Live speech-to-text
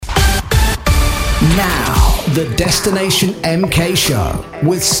Now, the Destination MK Show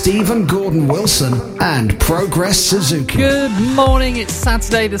with Stephen Gordon Wilson and Progress Suzuki. Good morning, it's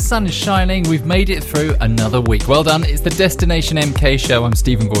Saturday, the sun is shining, we've made it through another week. Well done, it's the Destination MK Show. I'm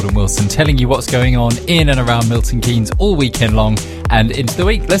Stephen Gordon Wilson, telling you what's going on in and around Milton Keynes all weekend long and into the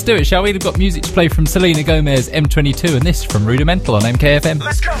week. Let's do it, shall we? We've got music to play from Selena Gomez, M22, and this from Rudimental on MKFM.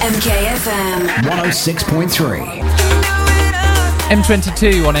 Let's go! MKFM 106.3.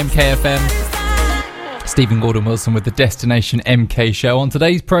 M22 on MKFM. Stephen Gordon Wilson with the Destination MK Show. On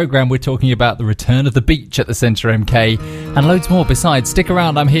today's programme, we're talking about the return of the beach at the Centre MK and loads more besides. Stick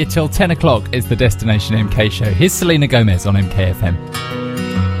around, I'm here till 10 o'clock. It's the Destination MK Show. Here's Selena Gomez on MKFM.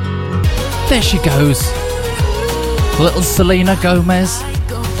 There she goes. Little Selena Gomez.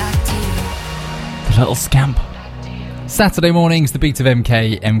 The little scamp. Saturday mornings, the beat of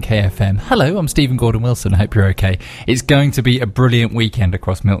MKFM. Hello, I'm Stephen Gordon Wilson. I hope you're okay. It's going to be a brilliant weekend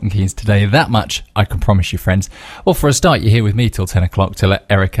across Milton Keynes today. That much I can promise you, friends. Well, for a start, you're here with me till 10 o'clock to let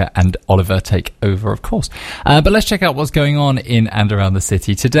Erica and Oliver take over, of course. But let's check out what's going on in and around the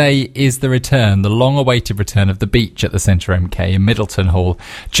city. Today is the return, the long-awaited return of the beach at the Centre MK in Middleton Hall,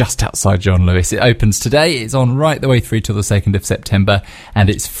 just outside John Lewis. It opens today. It's on right the way through till the 2nd of September, and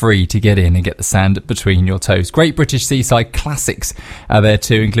it's free to get in and get the sand between your toes. Great British Seaside classics are there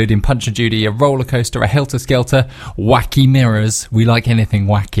too, including Punch and Judy, a roller coaster, a Helter Skelter, wacky mirrors. We like anything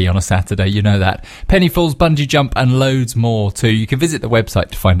wacky on a Saturday, you know that. Penny Falls, bungee jump, and loads more too. You can visit the website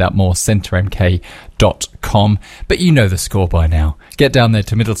to find out more, centremk.com. But you know the score by now. Get down there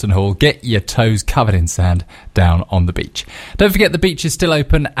to Middleton Hall, get your toes covered in sand down on the beach. Don't forget the beach is still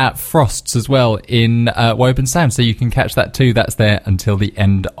open at Frost's as well in Woburn Sound, so you can catch that too. That's there until the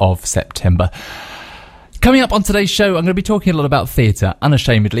end of September. Coming up on today's show, I'm going to be talking a lot about theatre,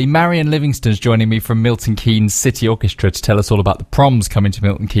 unashamedly. Marion Livingston's joining me from Milton Keynes City Orchestra to tell us all about the proms coming to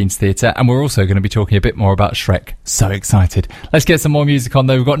Milton Keynes Theatre, and we're also going to be talking a bit more about Shrek. So excited. Let's get some more music on,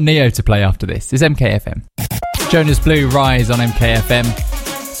 though. We've got Neo to play after this. It's MKFM. Jonas Blue, Rise on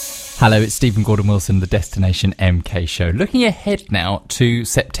MKFM. Hello, it's Stephen Gordon Wilson, the Destination MK Show. Looking ahead now to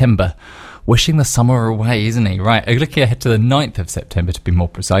September. Wishing the summer away, isn't he? Right, looking ahead to the 9th of September, to be more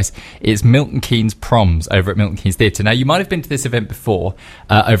precise, it's Milton Keynes Proms over at Milton Keynes Theatre. Now, you might have been to this event before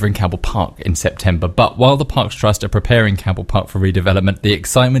over in Campbell Park in September, but while the Parks Trust are preparing Campbell Park for redevelopment, the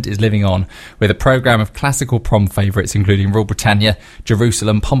excitement is living on with a programme of classical prom favourites, including Royal Britannia,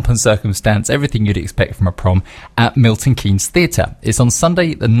 Jerusalem, Pomp and Circumstance, everything you'd expect from a prom at Milton Keynes Theatre. It's on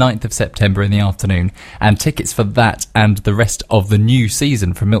Sunday, the 9th of September in the afternoon, and tickets for that and the rest of the new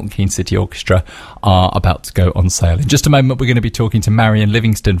season from Milton Keynes City Orchestra are about to go on sale. In just a moment, we're going to be talking to Marion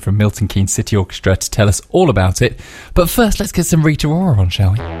Livingston from Milton Keynes City Orchestra to tell us all about it. But first, let's get some Rita Ora on,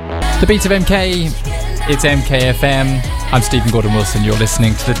 shall we? The beat of MK, it's MKFM. I'm Stephen Gordon Wilson. You're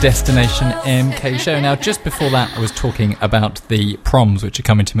listening to the Destination MK Show. Now, just before that, I was talking about the proms which are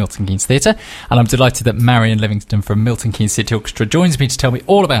coming to Milton Keynes Theatre, and I'm delighted that Marion Livingston from Milton Keynes City Orchestra joins me to tell me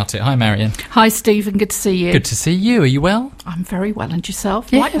all about it. Hi, Marion. Hi, Stephen. Good to see you. Good to see you. Are you well? I'm very well. And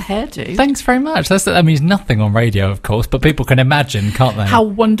yourself? Yeah. Like the hairdo. Thanks very much. That means nothing on radio, of course, but people can imagine, can't they? How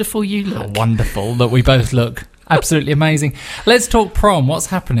wonderful you look. How wonderful that we both look. Absolutely amazing. Let's talk prom. What's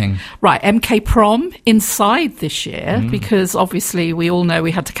happening? Right, MK Prom inside this year, because obviously we all know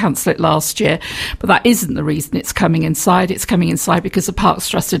we had to cancel it last year, but that isn't the reason it's coming inside. It's coming inside because the Parks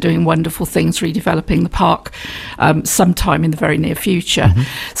Trust are doing wonderful things, redeveloping the park sometime in the very near future.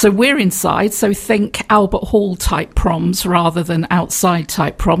 So we're inside, so think Albert Hall type proms rather than outside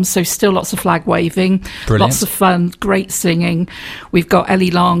type proms. So still lots of flag waving, Brilliant. Lots of fun, great singing. We've got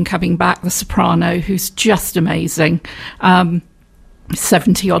Ellie Long coming back, the soprano, who's just amazing.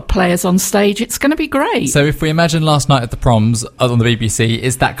 70-odd players on stage. It's going to be great. So if we imagine last night at the proms on the BBC,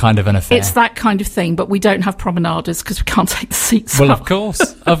 it's that kind of an affair. It's that kind of thing, but we don't have promenaders because we can't take the seats Well, up. of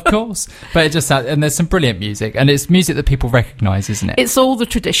course. But it just and there's some brilliant music, and it's music that people recognise, isn't it? It's all the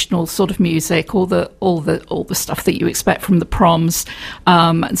traditional sort of music, all the stuff that you expect from the proms,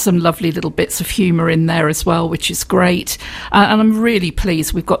 and some lovely little bits of humour in there as well, which is great. And I'm really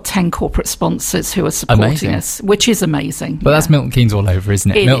pleased. We've got 10 corporate sponsors who are supporting us, which is amazing. But that's Milton Keynes all over, isn't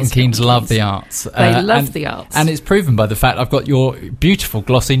it? It Milton is Keynes Milton love Keynes. the arts. They love the arts. And it's proven by the fact I've got your beautiful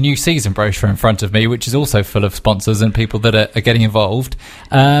glossy new season brochure in front of me, which is also full of sponsors and people that are getting involved.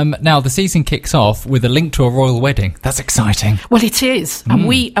 Now, the season kicks off with a link to a royal wedding. That's exciting. Well, it is. And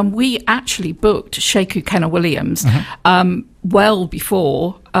we actually booked Sheku Kenna Williams well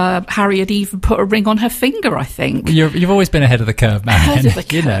before Harry had even put a ring on her finger, I think. You've always been ahead of the curve, man. Ahead of the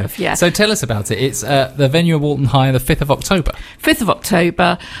curve, yeah. So tell us about it. It's the venue at Walton High, the 5th of October. 5th of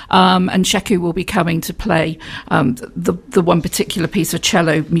October, and Sheku will be coming to play the one particular piece of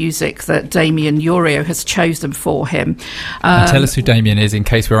cello music that Damien Urio has chosen for him. And tell us who Damien is, in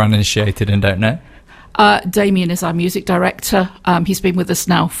case we're uninitiated and don't know. Damien is our music director. He's been with us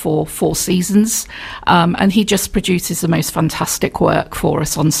now for 4 seasons, and he just produces the most fantastic work for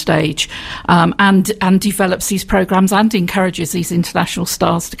us on stage, and develops these programmes and encourages these international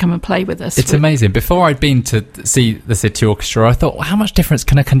stars to come and play with us. It's amazing. Before I'd been to see the City Orchestra, I thought, well, how much difference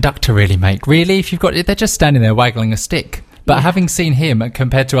can a conductor really make? Really, if you've got, they're just standing there waggling a stick. But having seen him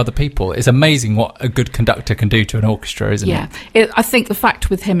compared to other people, it's amazing what a good conductor can do to an orchestra, isn't it? Yeah, I think the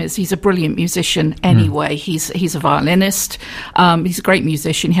fact with him is he's a brilliant musician anyway. He's a violinist. He's a great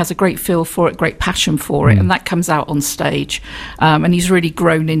musician. He has a great feel for it, great passion for it, and that comes out on stage. And he's really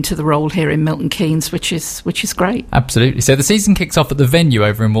grown into the role here in Milton Keynes, which is great. Absolutely. So the season kicks off at the venue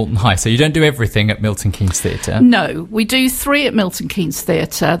over in Walton High. So you don't do everything at Milton Keynes Theatre? No, we do 3 at Milton Keynes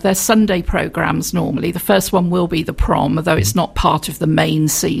Theatre. They're Sunday programmes normally. The first one will be the Prom, although it's not part of the main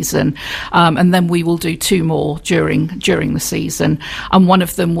season, and then we will do 2 more during the season, and one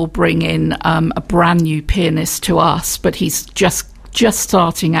of them will bring in a brand new pianist to us, but he's just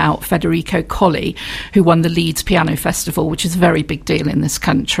starting out, Federico Colli, who won the Leeds Piano Festival, which is a very big deal in this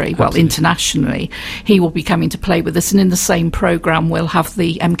country, well, internationally. He will be coming to play with us, and in the same programme we'll have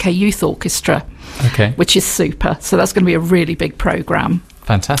the MK Youth Orchestra, which is super. So that's going to be a really big programme.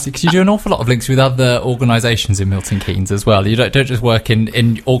 Fantastic, because you do an awful lot of links with other organisations in Milton Keynes as well. You don't just work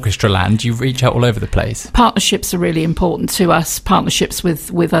in orchestra land, you reach out all over the place. Partnerships are really important to us, partnerships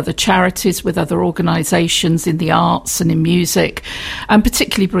with other charities, with other organisations in the arts and in music, and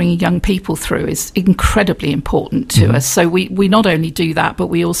particularly bringing young people through is incredibly important to us. So we not only do that, but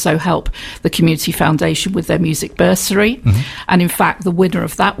we also help the Community Foundation with their music bursary, and in fact the winner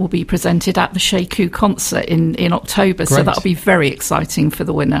of that will be presented at the Sheku concert in October. Great. So that'll be very exciting for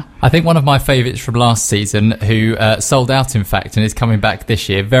the winner. I think one of my favourites from last season, who sold out in fact and is coming back this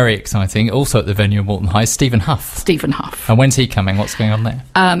year, very exciting, also at the venue in Walton High, Stephen Huff. Stephen Huff. And when's he coming? What's going on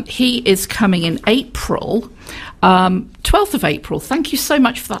there? He is coming in April, 12th of April. Thank you so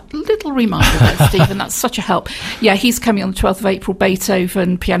much for that little reminder there, Stephen. That's such a help. Yeah, he's coming on the 12th of April,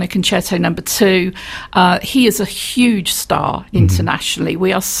 Beethoven Piano Concerto No. 2. He is a huge star internationally.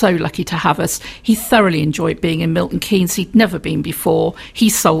 We are so lucky to have us. He thoroughly enjoyed being in Milton Keynes. He'd never been before. He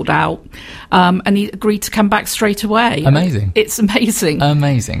sold out, and he agreed to come back straight away. Amazing. It's amazing.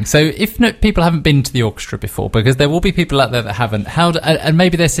 Amazing. So if people haven't been to the orchestra before, because there will be people out there that haven't, and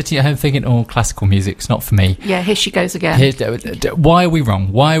maybe they're sitting at home thinking, oh, classical music's not for me. Yeah, here she goes again. Why are we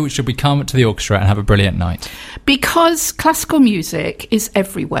wrong? Why should we come to the orchestra and have a brilliant night? Because classical music is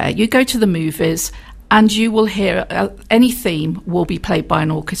everywhere. You go to the movies and you will hear any theme will be played by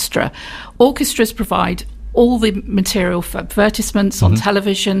an orchestra. Orchestras provide all the material for advertisements on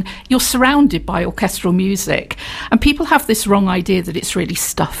television. You're surrounded by orchestral music, and people have this wrong idea that it's really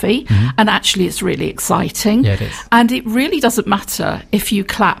stuffy, and actually it's really exciting. Yeah, it is. And it really doesn't matter if you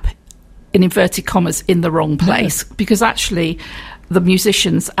clap, in inverted commas, in the wrong place, because actually the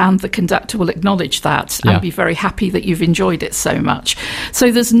musicians and the conductor will acknowledge that and be very happy that you've enjoyed it so much.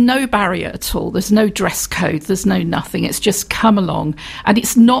 So there's no barrier at all. There's no dress code. There's no nothing. It's just come along, and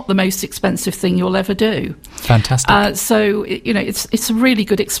it's not the most expensive thing you'll ever do. Fantastic. So it's a really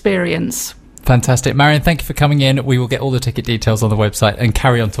good experience. Fantastic. Marion, thank you for coming in. We will get all the ticket details on the website and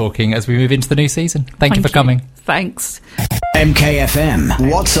carry on talking as we move into the new season. Thank you for coming. Thanks.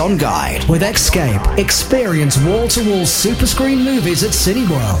 MKFM What's On Guide with Xscape. Experience wall-to-wall super screen movies at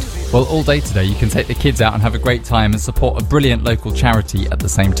Cineworld. Well, all day today you can take the kids out and have a great time and support a brilliant local charity at the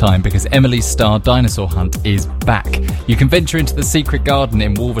same time, because Emily's Star Dinosaur Hunt is back. You can venture into the secret garden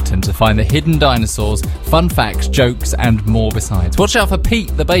in Wolverton to find the hidden dinosaurs, fun facts, jokes and more besides. Watch out for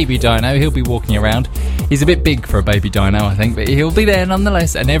Pete, the baby dino. He'll be walking around. He's a bit big for a baby dino, I think, but he'll be there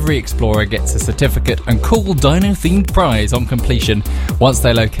nonetheless, and every explorer gets a certificate and cool dino-themed prize on completion once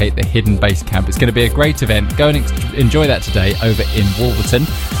they locate the hidden base camp. It's going to be a great event. Go and enjoy that today over in Wolverton.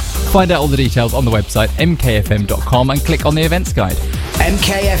 Find out all the details on the website mkfm.com and click on the events guide.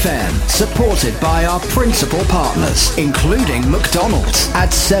 MKFM, supported by our principal partners, including McDonald's,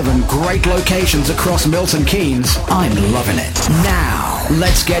 at 7 great locations across Milton Keynes. I'm loving it. Now,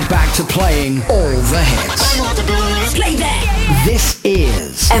 let's get back to playing all the hits. Play that. This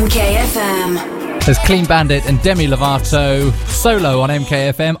is MKFM. There's Clean Bandit and Demi Lovato, solo on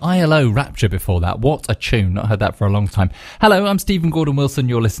MKFM. ILO Rapture before that. What a tune. Not heard that for a long time. Hello, I'm Stephen Gordon Wilson.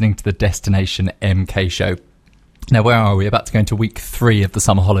 You're listening to the Destination MK Show. Now, where are we? About to go into week 3 of the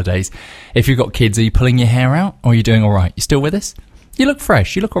summer holidays. If you've got kids, are you pulling your hair out or are you doing all right? You still with us? You look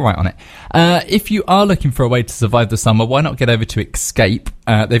fresh. You look all right on it. If you are looking for a way to survive the summer, why not get over to Escape?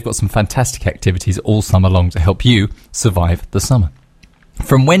 They've got some fantastic activities all summer long to help you survive the summer.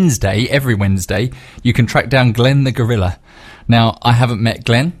 From Wednesday, every Wednesday, you can track down Glenn the gorilla. Now, I haven't met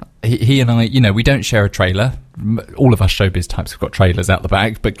Glenn. He and I, we don't share a trailer. All of us showbiz types have got trailers out the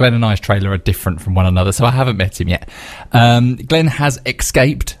back, but Glenn and I's trailer are different from one another, so I haven't met him yet. Glenn has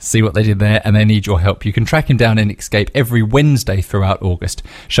escaped, see what they did there, and they need your help. You can track him down in Escape every Wednesday throughout August.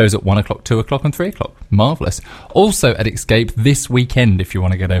 Shows at 1 o'clock, 2 o'clock and 3 o'clock. Marvellous. Also at Escape this weekend, if you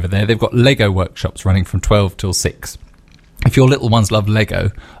want to get over there, they've got Lego workshops running from 12 till 6. If your little ones love Lego,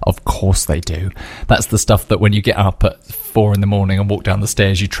 of course they do. That's the stuff that when you get up at 4 in the morning and walk down the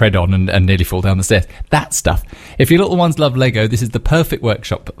stairs, you tread on and nearly fall down the stairs. That stuff. If your little ones love Lego, this is the perfect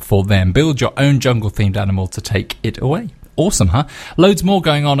workshop for them. Build your own jungle-themed animal to take it away. Awesome, huh? Loads more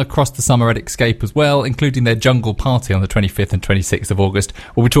going on across the summer at Escape as well, including their jungle party on the 25th and 26th of August.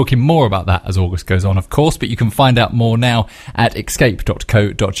 We'll be talking more about that as August goes on, of course, but you can find out more now at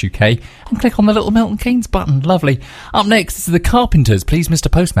escape.co.uk and click on the little Milton Keynes button. Lovely. Up next, this is the Carpenters. Please,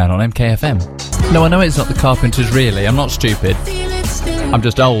 Mr. Postman on MKFM. No, I know it's not the Carpenters, really. I'm not stupid. I'm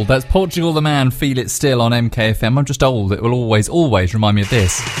just old. That's Portugal the Man, Feel It Still on MKFM. I'm just old. It will always, always remind me of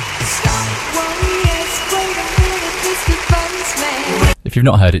this. If you've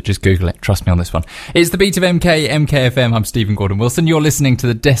not heard it, just Google it. Trust me on this one. It's the Beat of MK, MKFM. I'm Stephen Gordon Wilson. You're listening to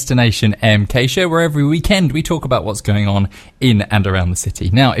the Destination MK show, where every weekend we talk about what's going on in and around the city.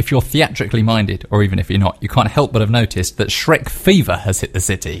 Now, if you're theatrically minded, or even if you're not, you can't help but have noticed that Shrek fever has hit the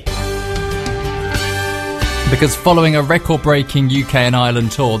city. Because following a record-breaking UK and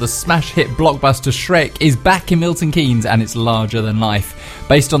Ireland tour, the smash hit blockbuster Shrek is back in Milton Keynes and it's larger than life.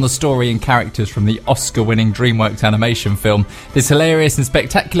 Based on the story and characters from the Oscar-winning DreamWorks animation film, this hilarious and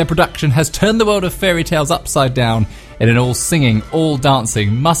spectacular production has turned the world of fairy tales upside down in an all-singing,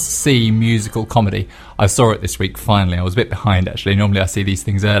 all-dancing, must-see musical comedy. I saw it this week, finally. I was a bit behind, actually. Normally I see these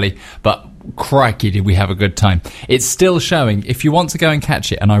things early, but crikey, did we have a good time. It's still showing. If you want to go and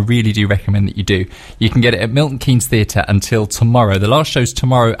catch it, and I really do recommend that you do, you can get it at Milton Keynes Theatre until tomorrow. The last show's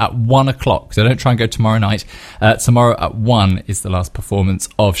tomorrow at 1 o'clock, so don't try and go tomorrow night. Tomorrow at 1 is the last performance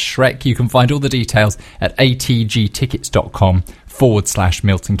of Shrek. You can find all the details at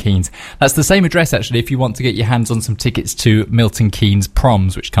atgtickets.com/Milton Keynes. That's the same address, actually, if you want to get your hands on some tickets to Milton Keynes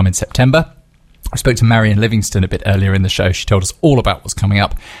proms, which come in September. I spoke to Marion Livingston a bit earlier in the show. She told us all about what's coming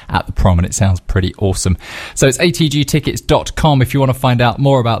up at the prom, and it sounds pretty awesome. So it's atgtickets.com if you want to find out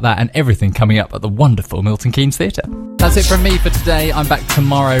more about that and everything coming up at the wonderful Milton Keynes Theatre. That's it from me for today. I'm back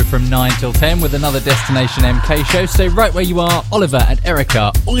tomorrow from 9 till 10 with another Destination MK show. Stay right where you are. Oliver and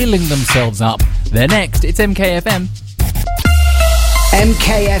Erica oiling themselves up. They're next. It's MKFM.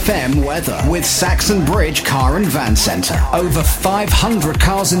 MKFM weather with Saxon Bridge Car and Van Centre. Over 500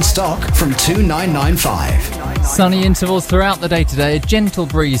 cars in stock from 2995. Sunny intervals throughout the day today. A gentle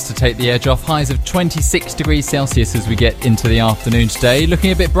breeze to take the edge off. Highs of 26 degrees Celsius as we get into the afternoon today.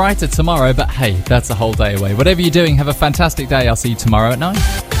 Looking a bit brighter tomorrow, but hey, that's a whole day away. Whatever you're doing, have a fantastic day. I'll see you tomorrow at 9.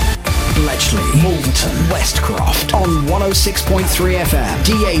 Bletchley, Malderton, Westcroft on 106.3 FM,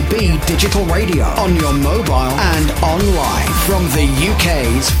 DAB digital radio, on your mobile and online from the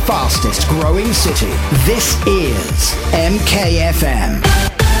UK's fastest growing city. This is MKFM.